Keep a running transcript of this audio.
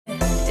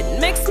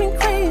makes me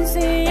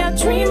crazy. I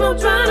dream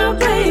about our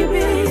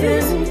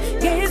babies,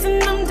 gazing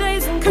them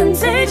days and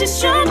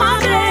contagious. You're my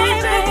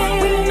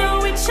baby. We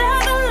know each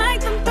other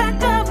like the back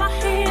of our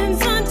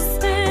hands.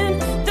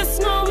 Understand, there's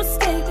no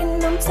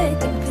mistaking. I'm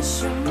taking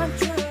this. You're my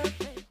drug.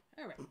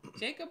 All right,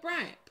 Jacob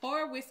Bryant,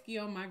 pour whiskey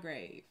on my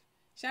grave.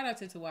 Shout out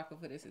to Tawaka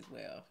for this as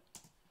well.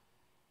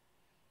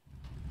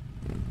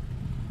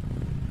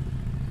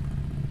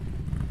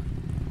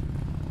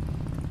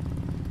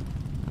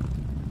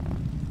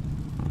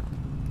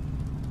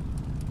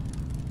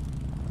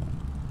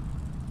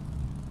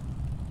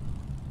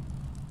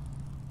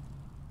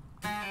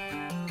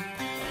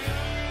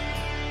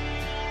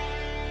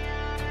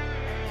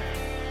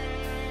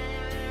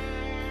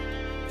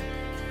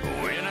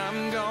 When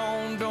I'm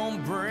gone,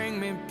 don't bring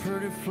me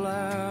pretty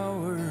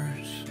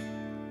flowers,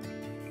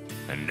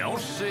 and don't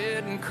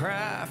sit and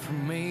cry for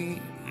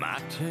me, my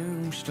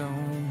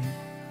tombstone.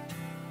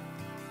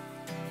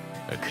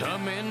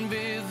 Come and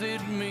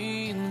visit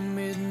me in the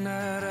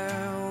midnight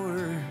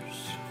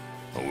hours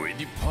with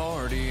your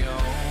party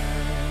on.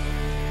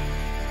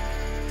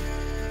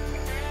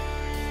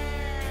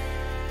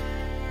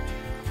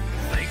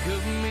 Think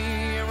of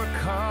me and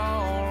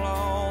recall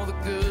all the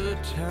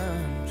good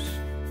times.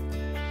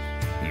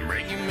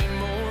 Bring you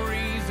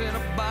memories in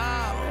a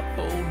bottle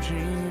of old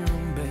Jim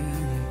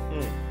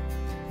Beam.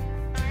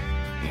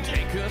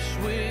 Take a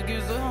swig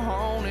as the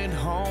haunted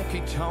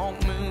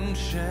honky-tonk moon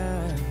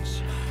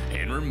shines,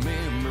 and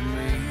remember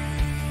me.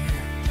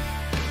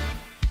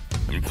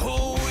 And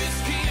pour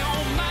whiskey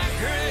on my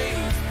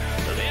grave,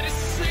 let it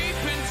seep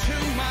into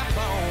my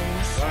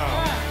bones.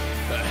 Wow.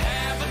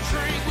 Have a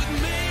drink with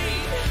me,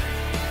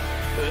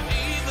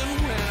 even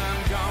when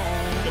I'm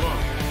gone. Come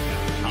on.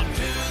 I'll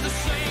do the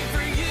same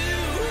for you,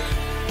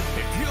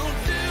 if you'll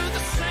do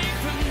the same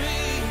for me.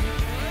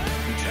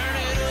 Turn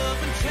it up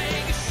and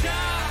take a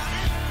shot,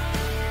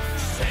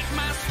 set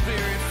my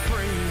spirit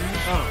free.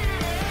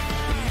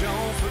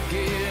 Don't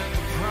forget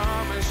the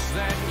promise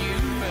that you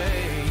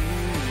made.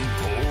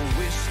 Pour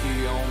whiskey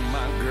on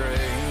my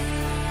grave.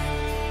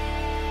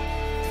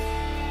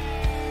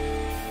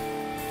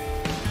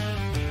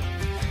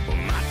 Well,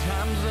 my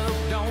time's up,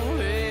 don't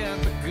let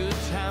the good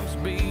times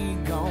be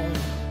gone.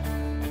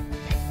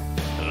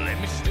 Let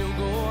me still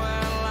go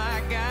out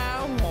like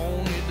I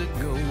wanted to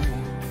go.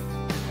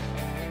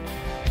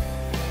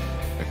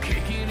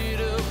 Kicking it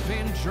up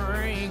and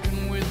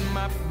drinking with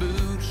my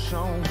boots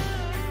on,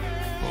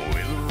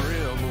 with a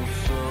rebel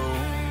soul.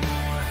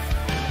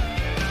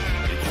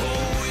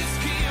 Pour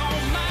whiskey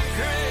on my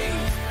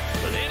grave,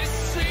 let it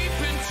seep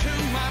into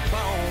my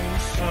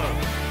bones.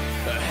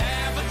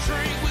 Have a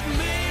drink with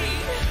me,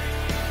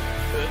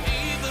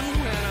 even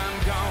when I'm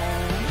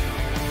gone.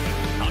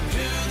 I'll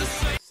do the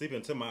same. Seep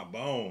into my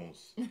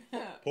bones.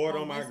 Pour it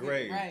on my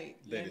grave. Right.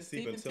 Let it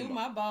seep into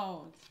my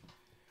bones.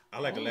 I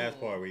like the last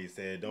part where he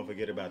said, don't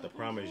forget about the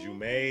promise you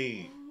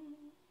made.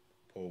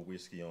 Pour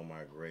whiskey on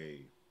my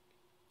grave.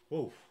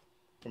 Woof.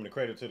 From the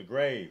cradle to the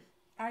grave.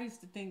 I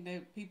used to think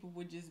that people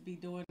would just be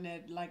doing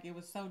that like it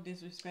was so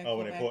disrespectful Oh,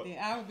 when they back pour- then.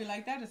 I would be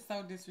like, that is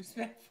so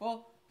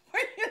disrespectful. For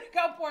you to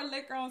go pour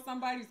liquor on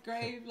somebody's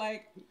grave,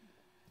 like,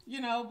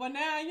 you know. But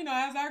now, you know,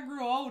 as I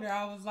grew older,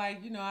 I was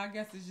like, you know, I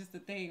guess it's just a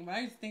thing. But I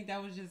used to think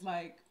that was just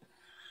like,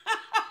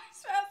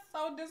 that's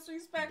so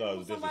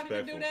disrespectful for somebody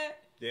to do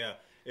that. Yeah.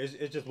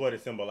 It's just what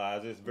it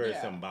symbolizes. It's very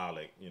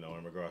symbolic, you know,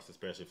 in regards to,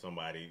 especially if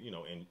somebody, you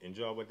know,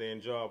 enjoy what they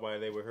enjoy while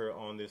they were here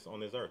on this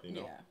earth, you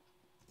know.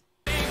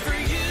 Yeah. For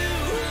you,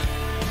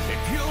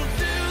 if you'll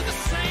do the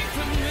same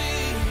for me,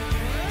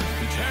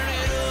 turn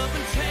it up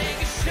and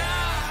take a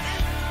shot,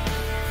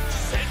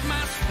 set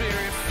my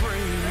spirit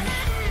free.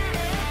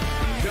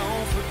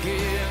 Don't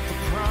forget the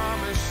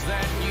promise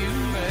that you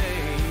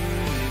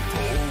made.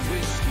 Pour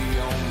whiskey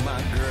on my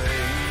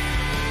grave.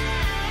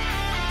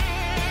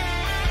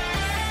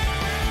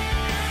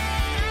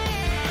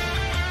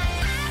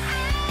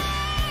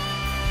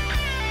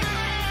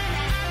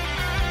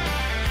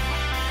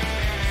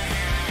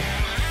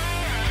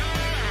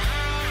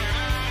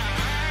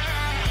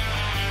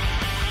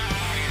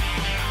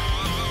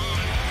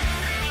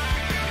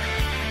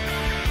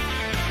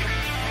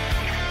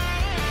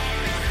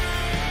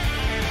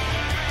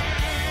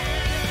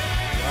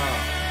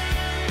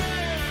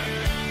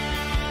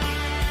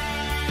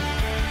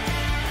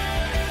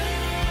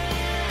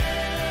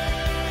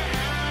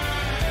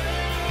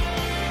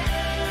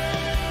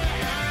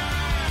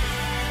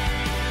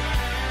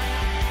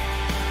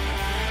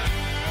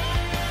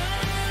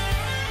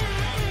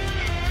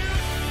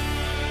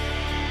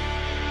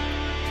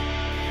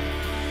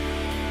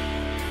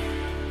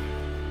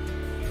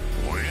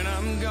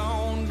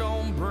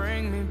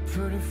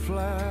 Pretty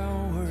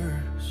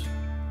flowers,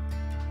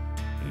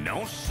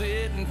 don't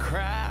sit and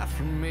cry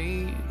for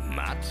me,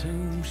 my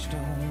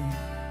tombstone.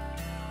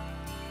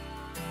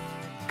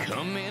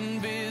 Come and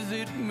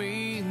visit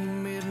me in the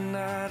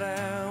midnight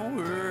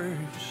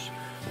hours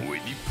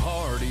with your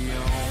party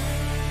on.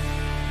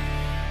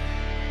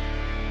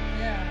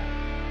 Yeah.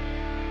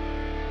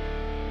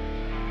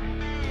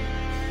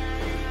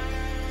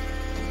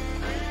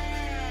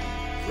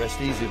 Rest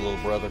easy, little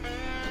brother.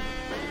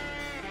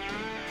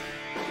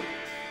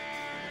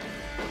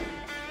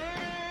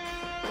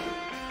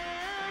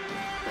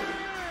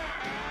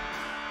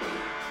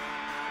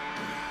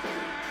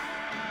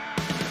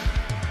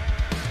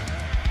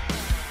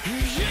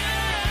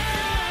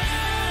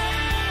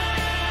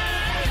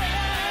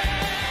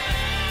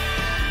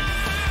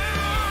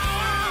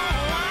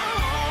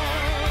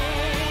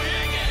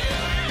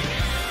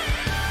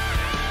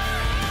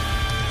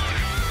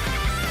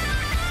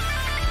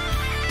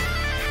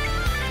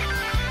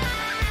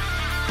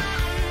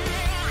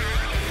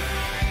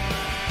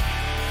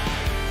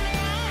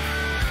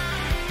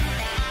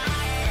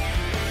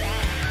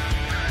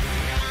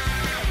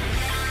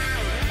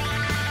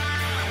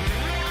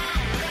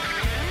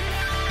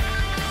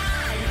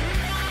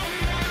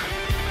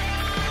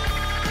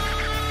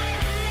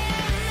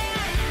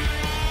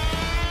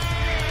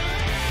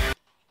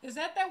 Is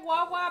that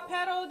wah-wah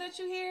pedal that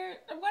you hear?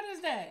 What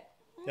is that?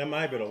 That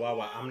might be the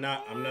wah-wah. I'm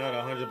not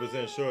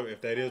 100% sure if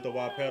that is the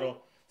wah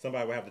pedal.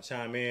 Somebody will have to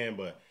chime in,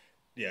 but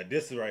yeah,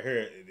 this is right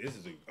here. This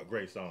is a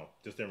great song.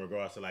 Just in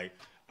regards to like,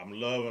 I'm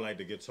loving like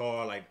the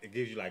guitar. Like it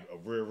gives you like a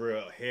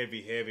real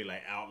heavy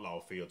like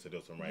outlaw feel to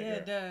this one right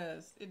Yeah,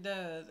 here. it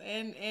does,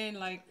 and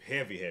like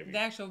Heavy. the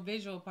actual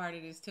visual part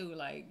of this too.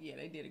 Like, yeah,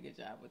 they did a good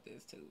job with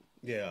this too.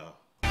 Yeah.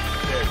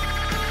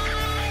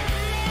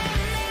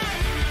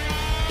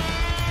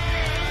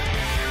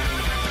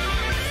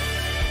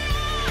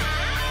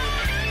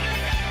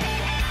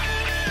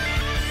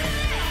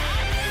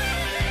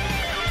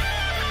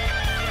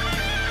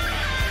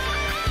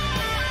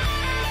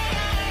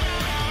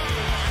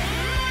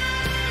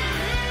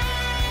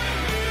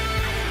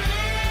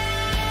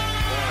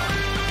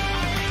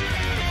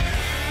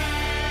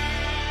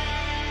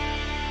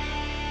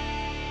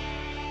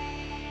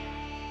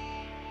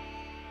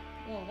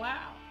 Oh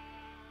wow.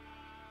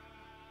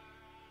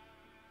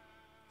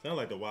 Sounds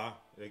like the wah.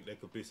 There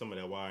could be some of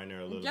that wah in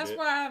there a little That's bit.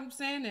 why I'm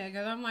saying that,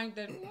 because I'm like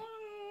that.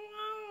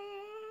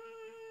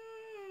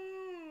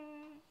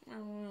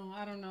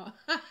 I don't know.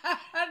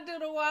 I do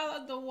the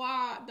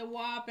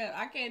wah pedal.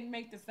 I can't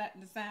make the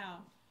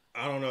sound.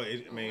 I don't know.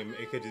 I mean,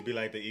 it could just be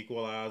like the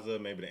equalizer,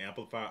 maybe the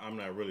amplifier. I'm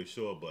not really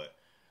sure, but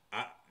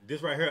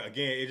this right here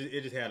again,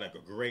 it just had like a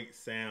great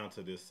sound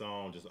to this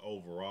song. Just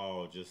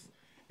overall, just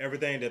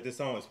everything that this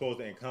song is supposed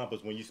to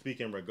encompass. When you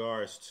speak in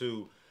regards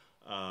to,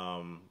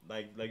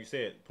 like you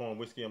said, pouring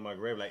whiskey on my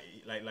grave,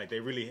 like they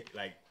really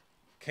like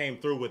came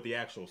through with the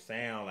actual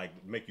sound, like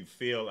make you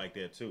feel like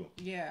that too.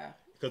 Yeah.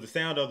 Because the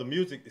sound of the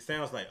music, it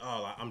sounds like,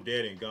 oh, like I'm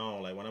dead and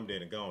gone. Like when I'm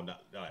dead and gone,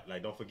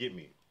 like don't forget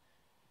me.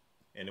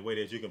 And the way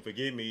that you can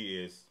forget me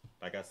is,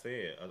 like I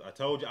said, I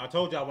told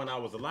y'all when I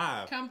was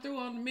alive. Come through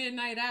on the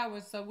midnight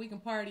hours so we can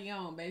party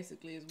on,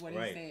 basically, is what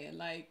he's saying.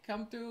 Like,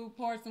 come through,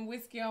 pour some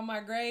whiskey on my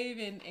grave,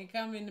 and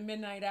come in the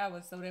midnight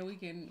hours so that we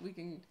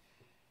can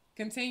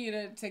continue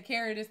to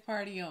carry this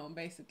party on,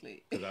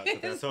 basically.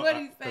 That's what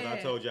he's saying. Because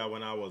I told y'all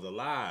when I was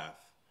alive.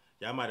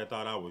 Y'all might have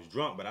thought I was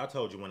drunk, but I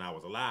told you when I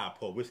was alive,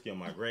 pour whiskey on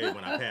my grave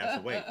when I pass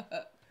away.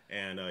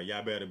 And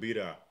y'all better be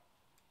there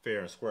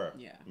fair and square.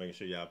 Yeah. Making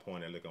sure y'all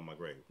pouring that liquor on my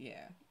grave.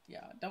 Yeah.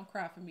 Y'all, don't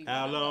cry for me.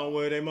 How long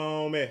will they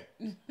moan me?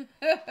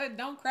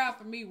 Don't cry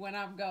for me when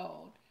I'm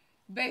gone.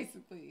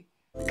 Basically.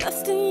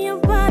 Dust in your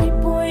body,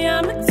 boy,